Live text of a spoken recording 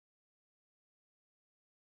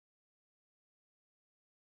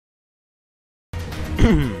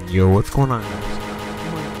Yo, what's going on, guys?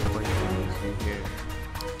 I'm going to play games here.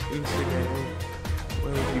 And today,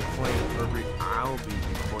 we'll be playing I'll be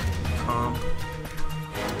recording comp.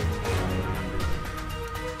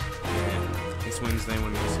 And it's Wednesday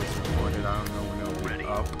when this is recorded. I don't know when it'll be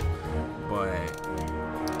up. But,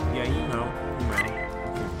 yeah, you know.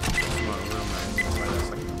 It's not real nice. That's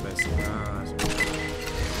like the best guys.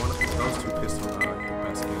 Those two pistols are like the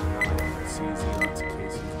best game ever. It's easy, lots of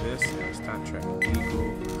cases. This is Star Trek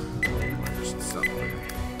Eagle. Just something.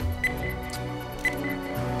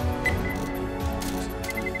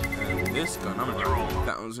 And this gun, I'm gonna roll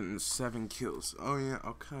 1,007 kills. Oh yeah,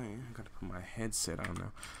 okay. I gotta put my headset on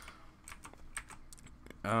now.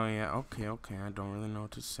 Oh yeah, okay. I don't really know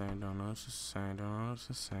what to say. Don't know what to say.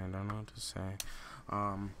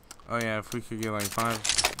 Oh yeah, if we could get like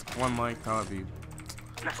one like, that would be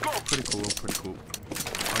pretty cool.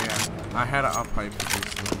 Oh yeah, I had an up hype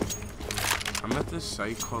recently. I'm at this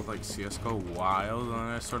site called like CS:GO Wild, and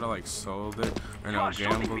I sort of like sold it, or no,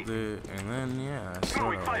 gambled it, and then yeah, I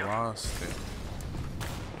sort of lost it.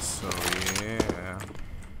 So yeah.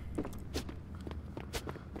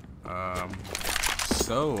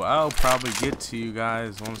 So I'll probably get to you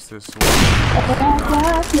guys once this one.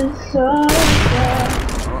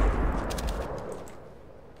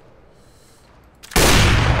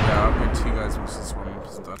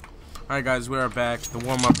 Alright guys, we are back. The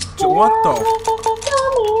warm up. What the?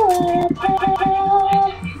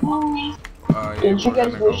 Yeah, didn't you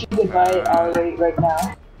guys wish you could buy alot right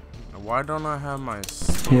now? Why don't I have my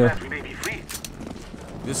yeah.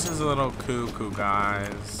 This is a little cuckoo,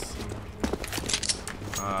 guys.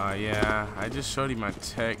 Yeah, I just showed you my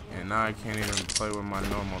tech, and now I can't even play with my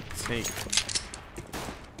normal take.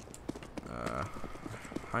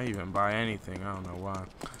 I even buy anything. I don't know why. I'm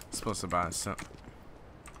supposed to buy some.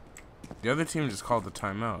 The other team just called the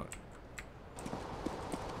timeout.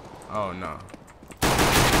 Oh no.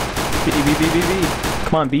 B.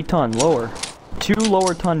 Come on, B ton, lower. 2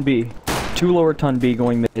 lower ton B. 2 lower ton B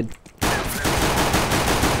going mid.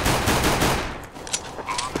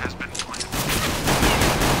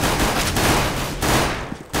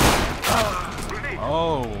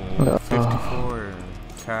 Oh, 54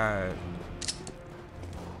 cat.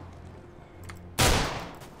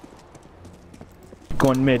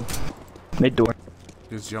 Going mid. Mid door.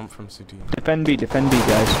 Just jump from city. Defend B,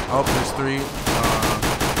 guys. Oh, there's 3.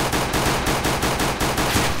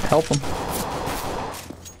 Help him.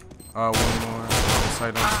 One more.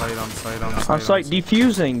 On site.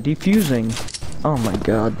 Defusing. Oh my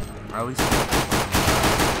god. At least.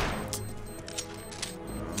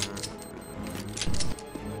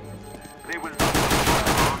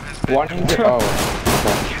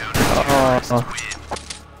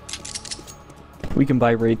 We can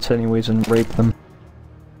buy rates anyways and rape them.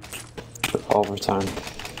 Overtime.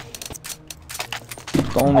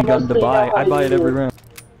 It's the only gun to buy. I buy it every round.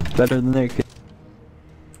 Better than they could.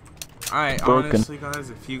 Alright, honestly guys,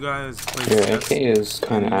 if you guys play your AK is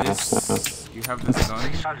kind of ass now. You have this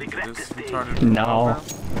gun, this retarded no,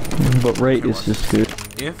 revolver. But rate is just good.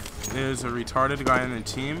 If there's a retarded guy in the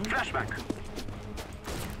team,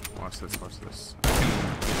 watch this.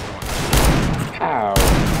 Ow!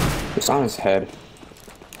 It's on his head.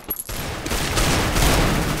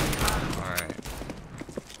 Alright.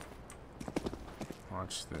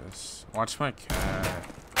 Watch this. Watch my cat.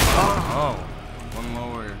 Oh! One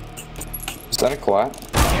lower. Is that a collab?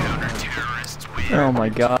 Oh my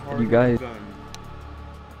god, you guys.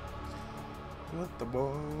 What the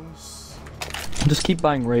boss? Just keep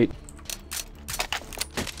buying rate.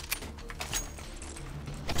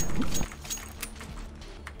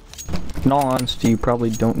 In all honesty, you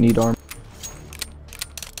probably don't need armor.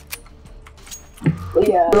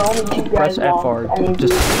 Yeah, press FR.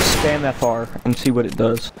 Just spam FR and see what it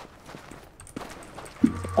does.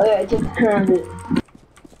 Oh yeah, I just turned it.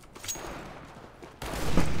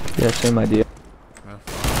 Yeah, same idea.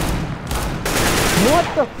 What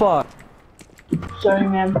the fuck? Sorry,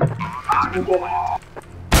 man. I'm good.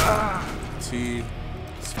 T.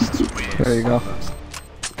 There you go.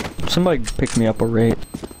 Somebody pick me up a rate.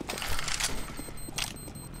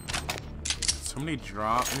 Somebody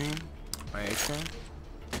drop me my AK.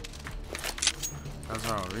 Those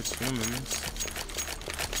are all rich humans.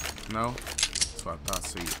 No? That's what I thought,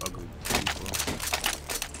 so you ugly people.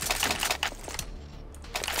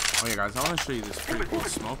 Oh yeah guys, I want to show you this pretty cool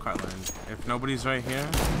smoke I learned. If nobody's right here,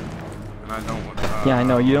 and I don't want yeah, I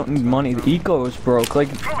know, you don't need money. The eco is broke. Like,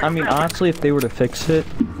 I mean, honestly, if they were to fix it,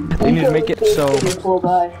 they need to make it so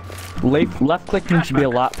left click needs to be a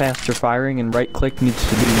lot faster firing, and right click needs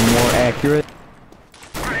to be more accurate.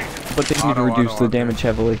 But they need to reduce the damage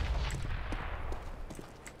heavily.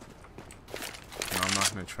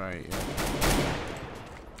 try it yet.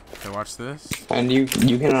 Okay, watch this. And you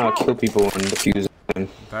can kill people and defuse them.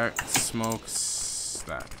 That smokes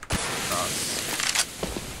that sauce.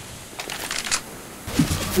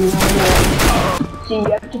 See, you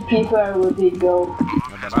have to prefer where they go.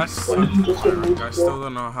 But I still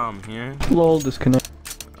don't know how I'm here. Lol, disconnect.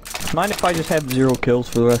 Mind if I just have 0 kills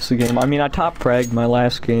for the rest of the game? I mean, I top fragged my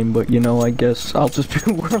last game, but you know, I guess I'll just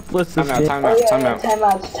be worthless this game.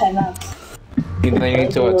 Timeouts. They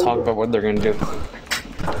need to talk about what they're gonna do.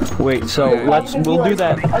 Wait, so we'll do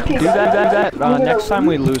that. Next time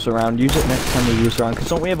we lose a round. Use it next time we lose a round. Cause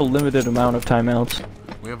don't we have a limited amount of timeouts?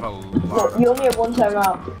 We have a lot. You only have 1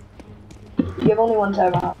 timeout. You have only 1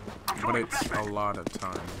 timeout. But it's a lot of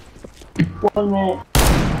time. 1 minute.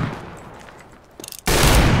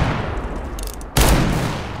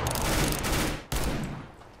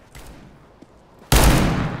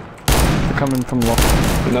 They're coming from low.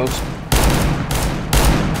 No.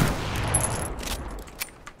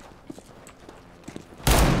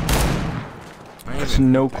 It's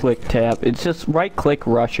no click tap. It's just right click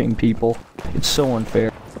rushing people. It's so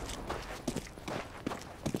unfair.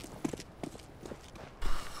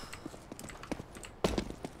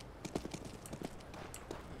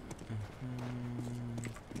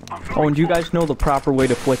 Oh, and do you guys know the proper way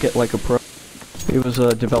to flick it like a pro? It was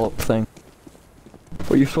a developed thing.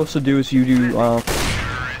 What you're supposed to do is you do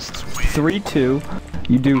 3-2.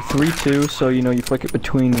 You do 3-2, so you know you flick it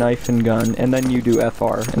between knife and gun, and then you do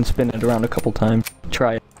FR and spin it around a couple times.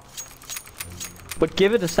 Try it. But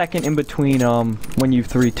give it a second in between when you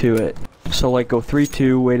 3-2 it. So like go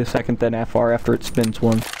 3-2, wait a second, then FR after it spins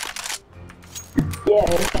once. Yeah,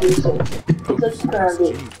 it's just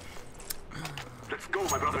target.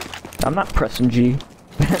 I'm not pressing G.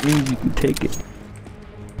 That means you can take it.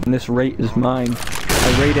 And this rate is mine.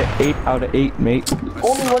 I rate it 8 out of 8, mate.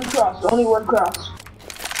 Only 1 cross, only 1 cross.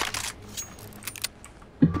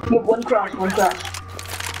 You have 1 cross, 1 cross.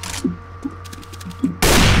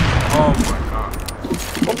 Oh my god.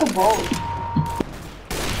 What's a ball?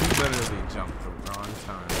 You literally jumped the wrong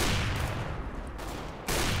time.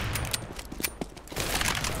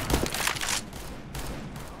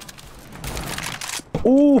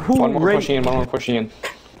 Ooh, One more rate. pushing in, one more pushing in.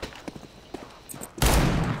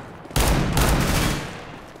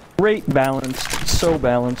 Rate balanced. So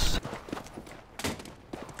balanced.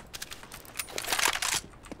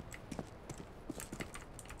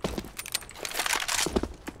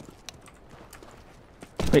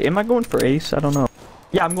 Wait, am I going for ace? I don't know.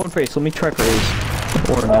 Yeah, I'm going for ace. Let me try for ace.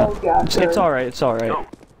 Or not. Oh god. It's alright, it's alright.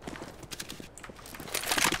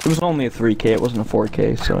 It was only a 3K, it wasn't a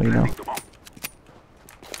 4K, so you know.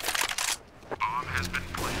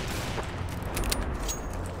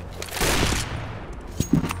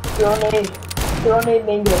 Grenade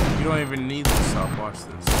mango. You don't even need to stop. Watch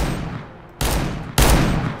this.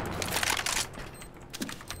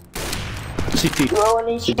 CT. Throw an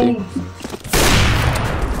HP.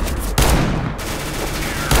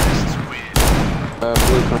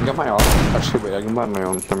 Blue, can I get my off? Actually, wait, I can buy my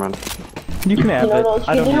own. Never mind. You can have You know it. what else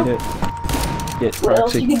I you don't can need it. Get What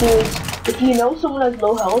else you proxy. can do is, if you know someone has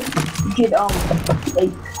low health, you could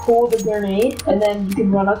like hold a grenade and then you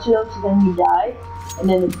can run up to them so then you die, and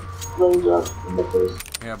then it blows up in the face.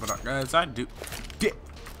 Yeah, but guys, I do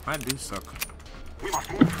suck.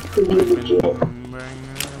 Pretty legit. I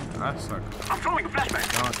suck. I'm throwing a flashbang.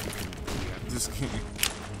 God, yeah, just kidding.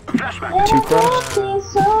 Flashbang. 2 cross.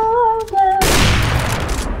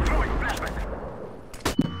 Throwing a flashbang.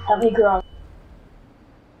 How many cross?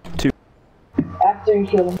 2. After you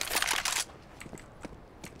kill him.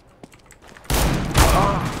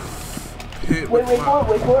 Hit Wait with for it,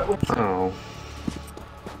 wait for it. Oh.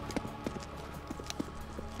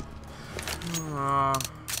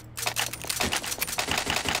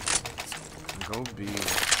 Go B.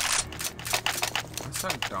 That's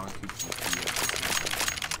like donkey GP.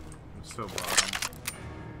 I'm still bottom.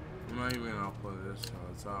 I'm not even gonna play this, so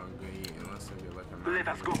it's all good unless I get like a Let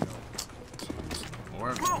us go. Or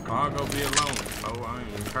I'll go be alone. Oh, I ain't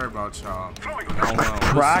even care about y'all. Throwing a Y'all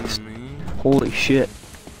wanna Rocks. listen to me? Holy shit.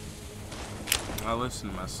 I listen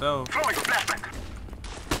to myself. Throwing a flashbang.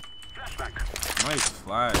 Flashbang. Nice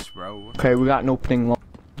flash, bro. Okay, we got an opening long.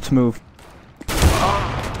 Let's move.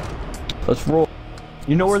 Let's roll.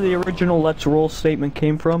 You know where the original let's roll statement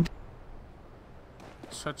came from?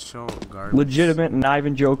 Shut your garbage. Legitimate, not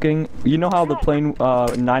even joking. You know how the plane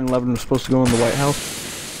 9/11 was supposed to go in the White House?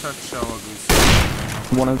 Shut your ugly.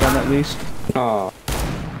 One of them at least. Oh.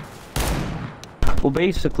 Well,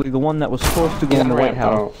 basically the one that was supposed to go in the White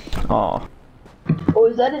House. Aw. Oh,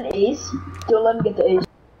 is that an ace? Don't let him get the ace.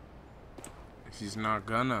 He's not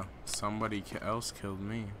gonna. Somebody else killed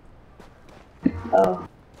me. Oh.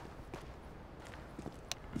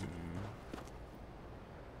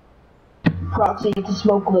 Proxy to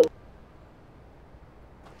smoke lit.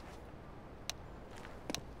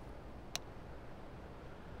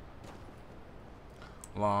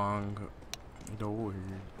 Long door.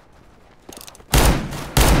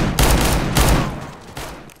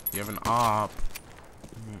 You have an op.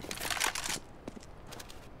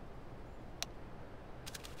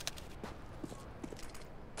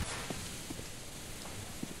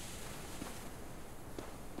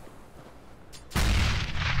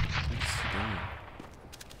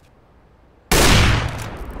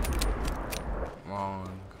 Long.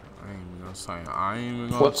 I ain't even gonna say. I ain't even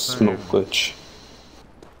gonna What's say. smoke glitch?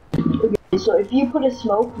 Okay, so if you put a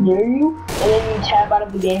smoke near you, and then you tab out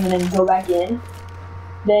of the game and then go back in,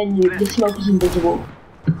 then the smoke is invisible.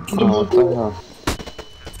 You can see What the through it. hell?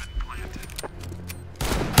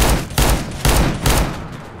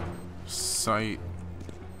 Sight.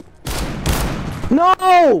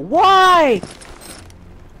 No! Why?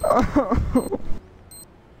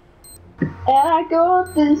 I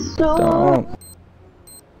got this song. Don't.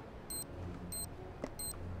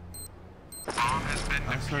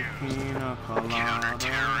 That's a pina colada.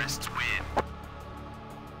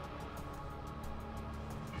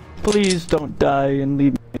 Please don't die and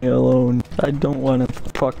leave me alone. I don't want to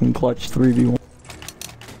fucking clutch 3v1.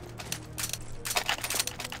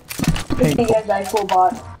 Hey guys, I full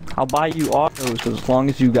bot. I'll buy you autos as long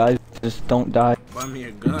as you guys just don't die. Buy me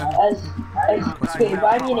a gun. Okay,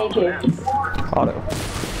 buy me an AK. Auto.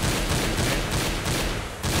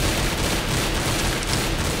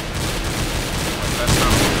 That's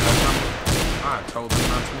not. I told him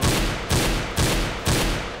not to move.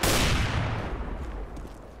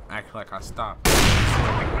 Act like I stopped.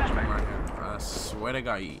 I swear to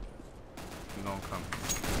God, you gonna come.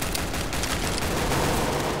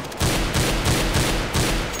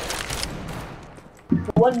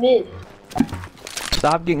 One mid.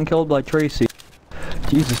 Stop getting killed by Tracy.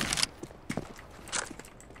 Jesus.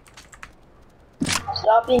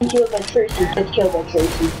 Stop being killed by Tracy. Get killed by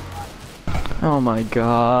Tracy. Oh my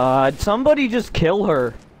god. Somebody just kill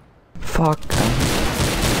her. Fuck.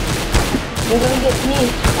 You're gonna get me.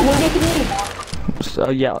 I'm gonna get me. So,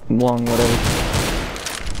 yeah, long, whatever.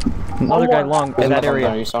 Another guy long in that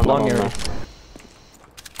area. Long area.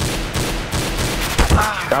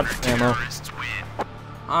 Got ammo.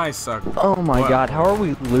 I suck. Oh my god, how are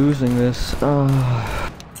we losing this?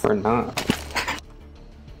 We're not.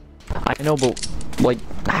 I know, but like,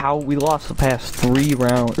 how we lost the past 3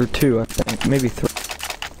 rounds, or 2, I think, maybe 3.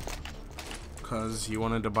 Cause you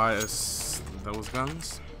wanted to buy us those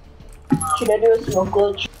guns? Should I do a smoke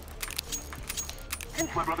glitch?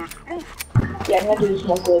 Move, my brothers, move. Yeah, I'm gonna do a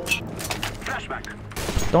smoke glitch.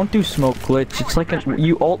 Flashback. Don't do smoke glitch. It's like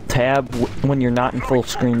you alt tab when you're not in full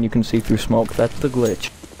screen. You can see through smoke. That's the glitch.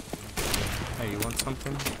 Hey, you want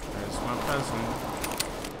something? There's my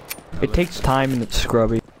present. It takes time and it's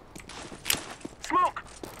scrubby. Smoke.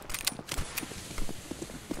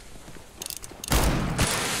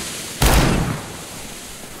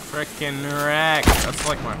 Frickin' wreck. That's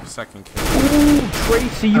like my second kill. Ooh,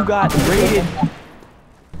 Tracy, you got raided,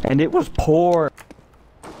 and it was poor.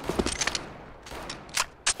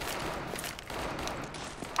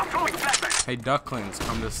 I'm throwing a flashback. Hey, ducklings,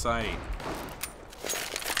 come to sight.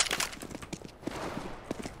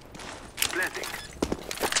 Planting.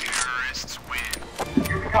 Terrorists win.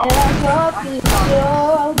 And I got this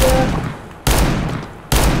shoulder.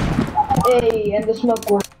 Hey, and the smoke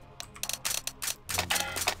glitch.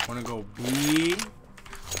 Wanna go B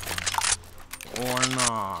or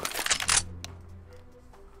not?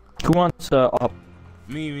 Who wants up?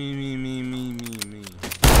 Me.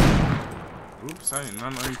 Oops, I did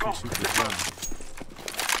not know you could shoot this gun.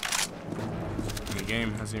 And the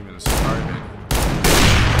game hasn't even started.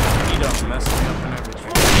 He done messed me up and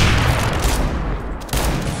everything.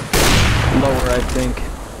 Lower, I think.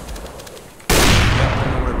 Yeah,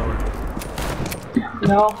 lower.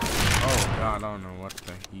 No. Oh god, I don't know what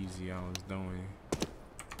the easy I was doing.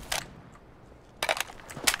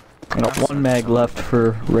 I got 1 mag left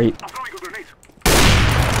for rate. I'm throwing a grenade.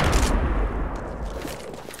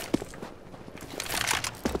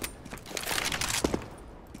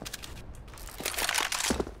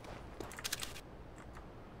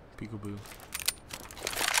 Peekaboo.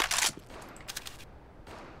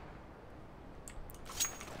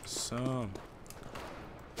 Some.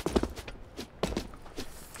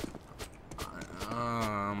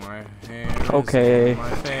 My hair. Okay. My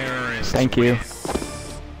face. Thank you.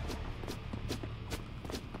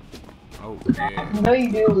 Oh Oh, yeah. You know,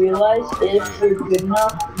 you do realize if you're good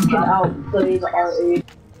enough, you can outplay the R8.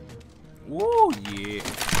 Woo, yeah.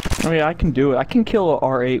 Oh yeah, I can do it. I can kill a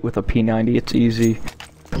R8 with a P90. It's easy.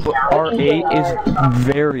 But R8 is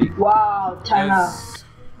very. Wow, time out. Yes.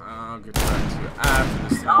 I'll get back to it after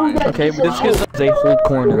this time. Okay, but this is they hold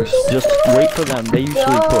corners. Just wait for them. They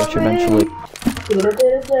usually push eventually.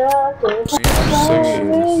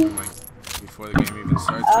 Before the game even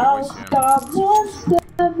starts, I'll we voice stop one step,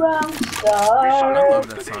 I'm I love sorry.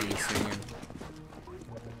 that song he's singing.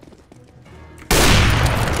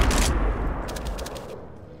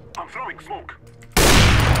 I'm throwing smoke.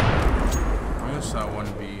 I just saw one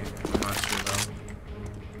B. I'm not sure though.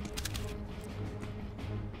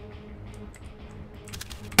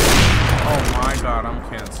 Oh my god, I'm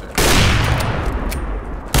cancer.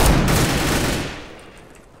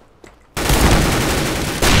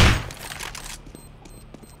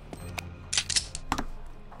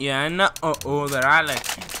 Yeah, I know that I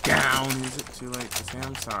let you down. Is it too late to say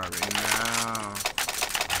I'm sorry now?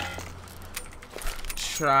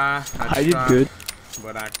 I did good.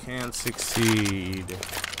 But I can't succeed.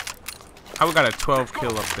 I got a 12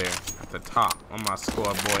 kill up there at the top on my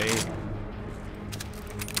scoreboard.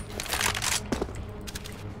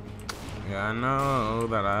 Yeah, I know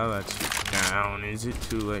that I let you down. Is it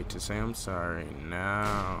too late to say I'm sorry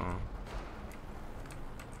now?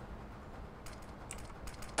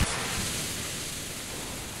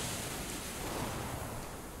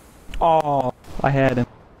 Oh, I had him.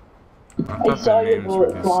 I saw your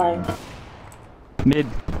bullet flying. Mid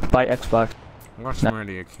by Xbox. Watch No.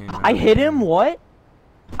 Marty, I hit him. What?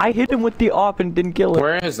 I hit him with the op and didn't kill him.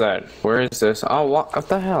 Where is that? Where is this? Oh, what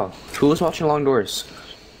the hell? Who was watching Long Doors?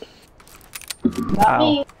 Not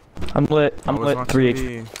me. I'm lit. I'm lit. 3 HP.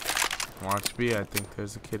 B. Watch B. I think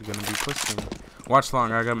there's a kid gonna be pushing. Watch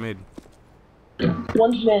long. I got mid.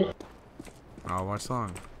 One's mid. I'll watch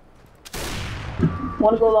long.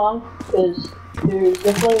 Wanna go long? Cause there's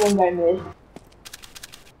definitely one guy mid.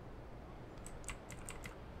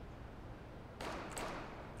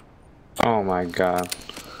 Oh my god.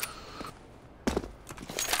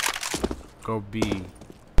 Go B.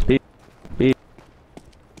 B.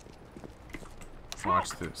 Watch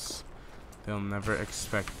this. They'll never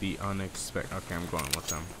expect the unexpected. Okay, I'm going with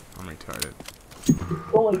them. I'm retarded.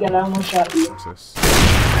 Oh my god, I almost shot you. What's this?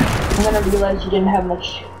 I'm gonna realize you didn't have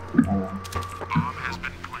much. Bomb has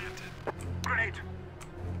been planted. Grenade.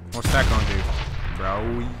 What's that gonna do, bro?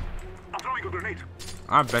 I'm throwing a grenade.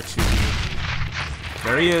 I bet you.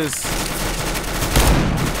 There he is.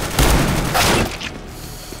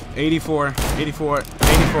 84, 84,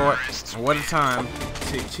 84. What a time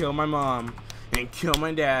to kill my mom and kill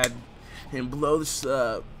my dad and blow this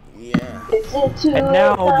up. Yeah. And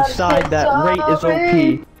now decide that rate is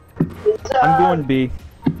OP. I'm going B.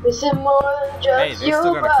 Is it more than just Hey, they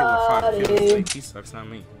still gotta kill with 5 kills. Like, he sucks, not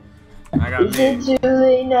me. I got Is it mid. too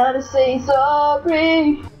late now to say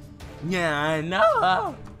sorry? Yeah, I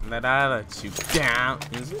know that I let you down.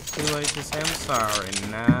 Is it too late to say I'm sorry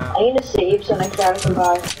now? I'm gonna save so next time I come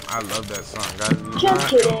by. I love that song, guys. Just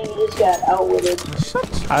kidding, you just got outwitted.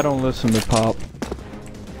 I don't listen to pop.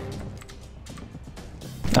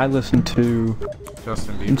 I listen to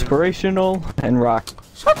Justin Bieber. inspirational and rock.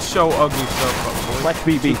 Shut your ugly self up, boy. Let's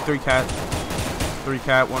BB. 3 cat. 3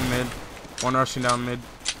 cat, 1 mid. 1 rushing down mid.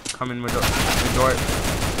 Coming mid door.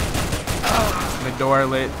 Mid door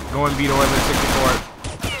lit. Going B door lit. 64.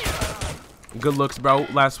 Good looks, bro.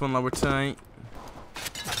 Last one lower tonight.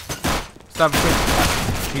 Stop it.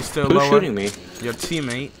 He's still Who's lower. shooting me? Your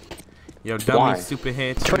teammate. Your dummy Why? stupid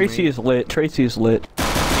head teammate. Tracy is lit. Tracy is lit. He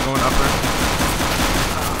going upper.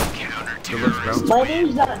 Good looks, bro. My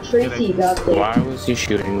name's not Tracy, goddamn. Why was he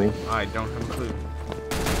shooting me? I don't have a clue.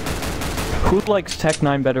 Who likes Tech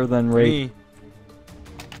 9 better than Ray? Me.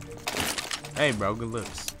 Hey, bro, good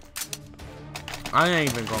looks. I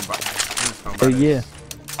ain't even going by. I'm just going by this. Yeah.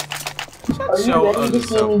 Are you ready to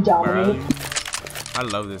see me dominate? I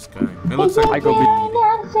love this guy. It looks like I go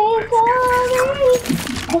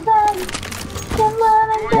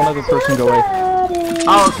One other person go away.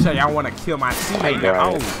 Oh, say I want to kill my teammate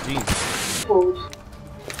now. Oh, jeez.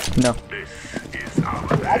 No.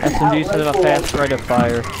 SMG set a fast rate of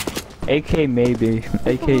fire. AK maybe.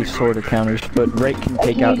 AK sort of counters, but Ray can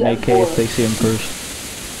take out an AK if they see him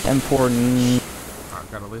first. M4. I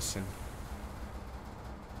gotta listen.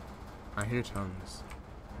 I hear tongues.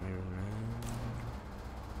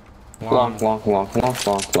 Long.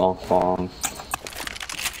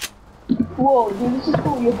 Whoa, dude, this is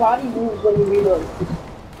cool. Your body moves when you reload.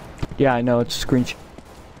 Yeah, I know, it's a screenshot.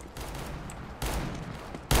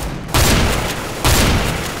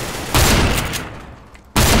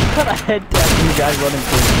 got a head tap from you guys running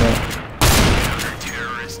towards me.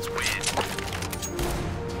 Terrorists win.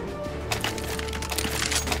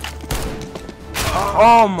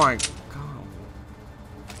 Oh my god.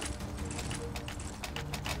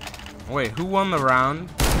 Wait, who won the round?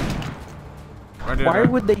 Why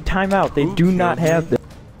would they time out? They do not have this.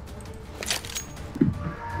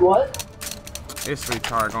 What? This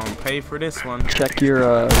retard gonna pay for this one. Check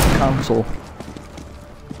your console.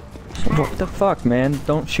 What the fuck, man?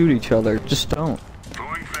 Don't shoot each other. Just don't.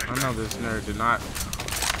 I know this nerd did not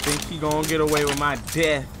think he gonna get away with my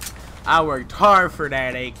death. I worked hard for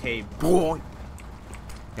that AK, boy.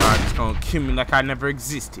 Y'all just gonna kill me like I never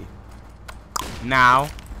existed. Now,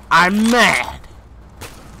 I'm mad.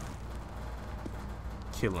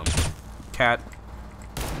 Kill him. Cat.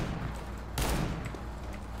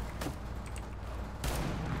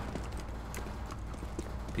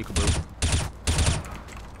 Peekaboo.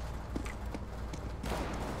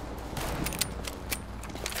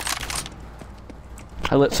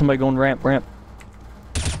 I let somebody go on ramp. I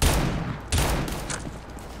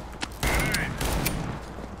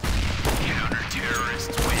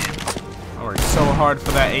worked so hard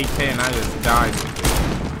for that AK and I just died with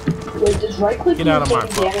it. Wait, does right click Get out of my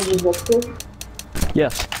damage in left click?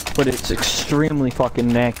 Yes, but it's extremely fucking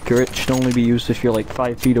inaccurate. It should only be used if you're like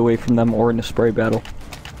 5 feet away from them or in a spray battle.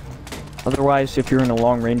 Otherwise, if you're in a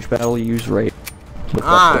long range battle, you use right.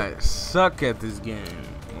 I suck at this game.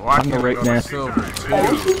 Why I'm the can't we right go man. to silver too?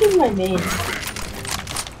 I wish this was my main.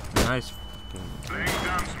 Nice.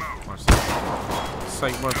 Watch this.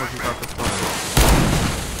 Psych motherfucker thought this was.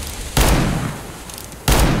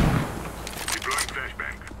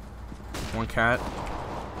 One cat.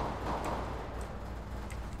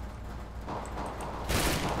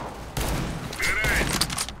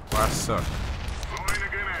 Well, I suck.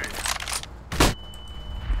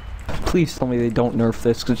 Please tell me they don't nerf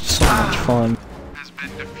this, because it's so much fun. Has been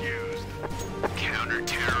defused.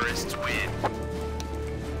 Counter-terrorists win.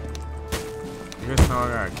 I guess now I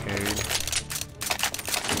got carried.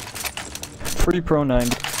 Free Pro 9. I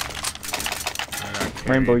got carried.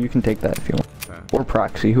 Rainbow, you can take that if you want. Okay. Or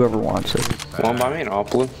Proxy, whoever wants it. One by me and all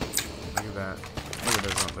blue. Look at that. Look at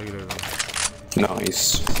this one. Look at this one. Nice.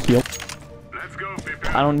 Yep.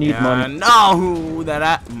 I don't need Yeah, money. I know who that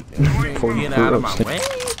I For get out of my roasting. way.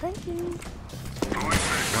 Thank you.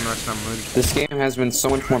 One rush, I'm ready. This game has been so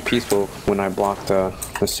much more peaceful when I blocked the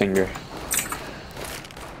singer.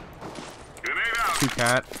 Two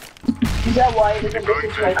cat. Is that why it doesn't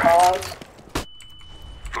listen to my callouts?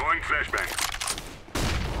 Throwing flashbang.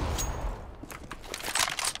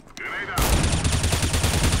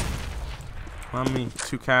 Mommy,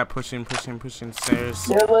 two cat pushing stairs.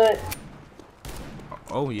 They're lit.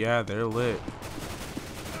 Oh yeah, they're lit.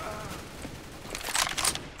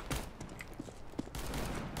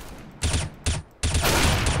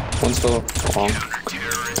 One's still long.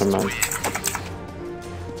 Never mind.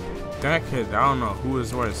 That kid, I don't know who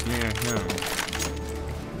is worse, me or him.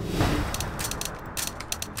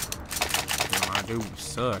 I do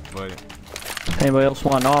suck, but Anybody else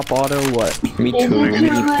want op auto? What? Me too. Me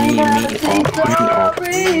off.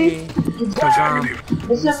 cause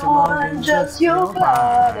Is it more than just your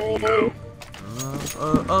body? Is it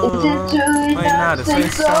too late now to say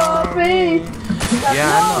sorry? Yeah,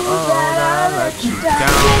 I know that I let you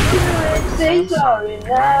down. Say sorry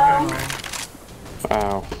now.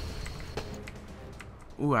 Wow.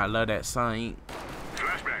 Ooh, I love that song.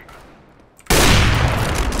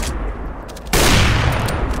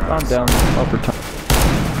 I'm down upper top.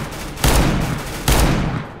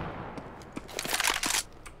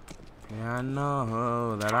 Yeah, I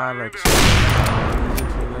know that I let you down. Is it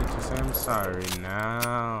too late to say I'm sorry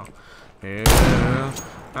now? Yeah,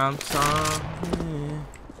 I'm sorry.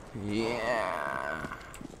 Yeah.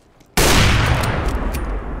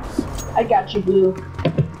 I got you, Blue.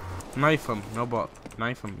 Knife him. No ball.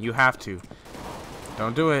 Knife him. You have to.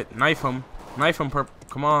 Don't do it. Knife him. Knife him, Perp.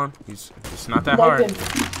 Come on. It's not that hard.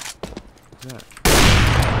 Yeah.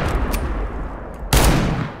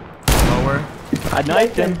 Lower. I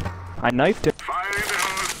knifed him.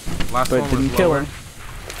 Last But one was didn't kill lower. him.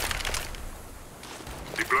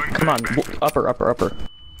 Come on, upper.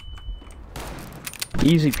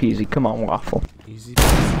 Easy peasy. Come on, Waffle. Easy.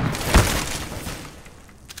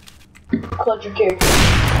 Clutch your character.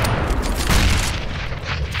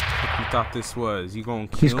 What you thought this was? You gonna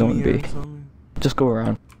kill He's going me to or be. something? Just go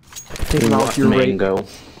around. Take him off your rate. Mango.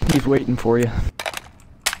 He's waiting for you.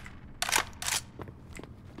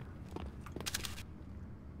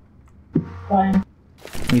 Fine.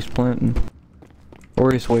 He's planting.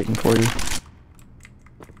 Or he's waiting for you.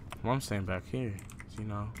 Well, I'm staying back here. You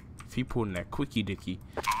know, If he pulling that quickie dicky.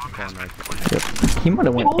 He might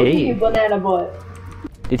have went A. Banana boy.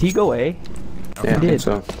 Did he go A? Yeah, I He think did.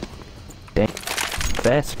 so. Dang.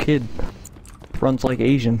 Fast kid. Runs like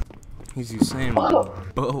Asian. He's Usain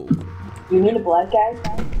Bolt. You mean a black guy?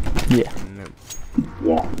 Yeah. No.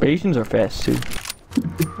 Yeah. Asians are fast too.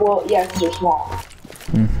 Well, yeah, 'cause they're small.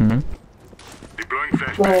 Mm-hmm. Deploying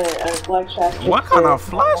flashbang. But black fast. What kind of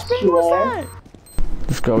flashbang was that?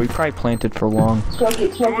 Let's go. We probably planted for long. Smoke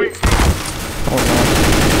it, smoke it. Oh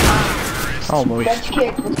no. Almost. Let's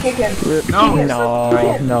kick him. No.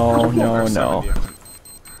 No.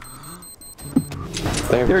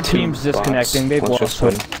 Their team's disconnecting. They've lost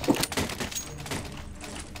hope.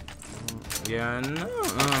 Yeah, I know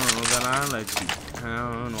that I let you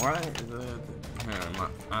down. Why is that?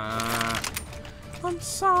 I'm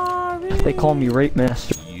sorry. They call me rape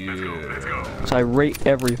master. Yeah. So I rate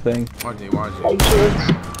everything. Watch Hey, it.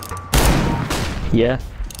 kids. Yeah.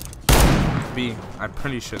 B. I'm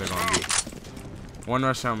pretty sure they're gonna be. One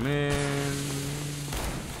rush out mid.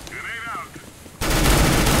 Grenade out.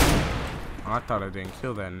 Oh, I thought I didn't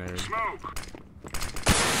kill that nerd. Smoke.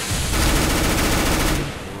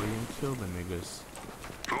 Boy, you didn't kill the niggas.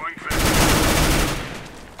 Throwing flashbang.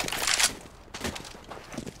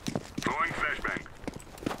 Throwing flashbang.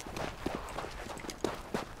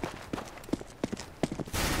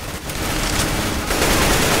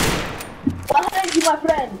 Behind you, my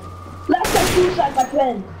friend. Last time suicide, my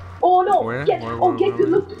friend. Oh no. Where? Get. Where, Oh, get where?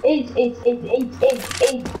 to look. Eight. Ace,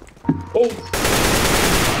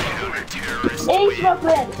 my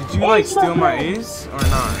friend. Did you like Ace, my steal my friend. ace or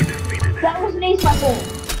not? That was an ace, my friend.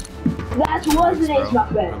 That was an ace, my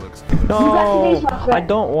friend. No, I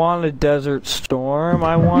don't want a desert storm.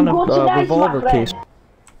 I want a revolver case.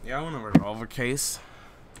 Yeah, I want a revolver case.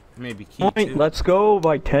 Maybe key Point. too. Let's go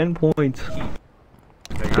by 10 points.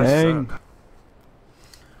 Dang.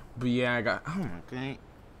 But yeah, I got. Oh my god.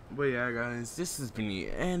 But yeah, guys, this has been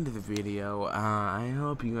the end of the video. I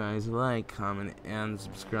hope you guys like, comment, and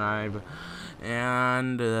subscribe.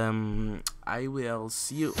 And I will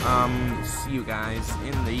see you guys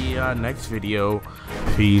in the next video.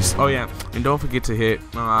 Peace. Oh yeah, and don't forget to hit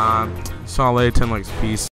solid 10 likes. Peace.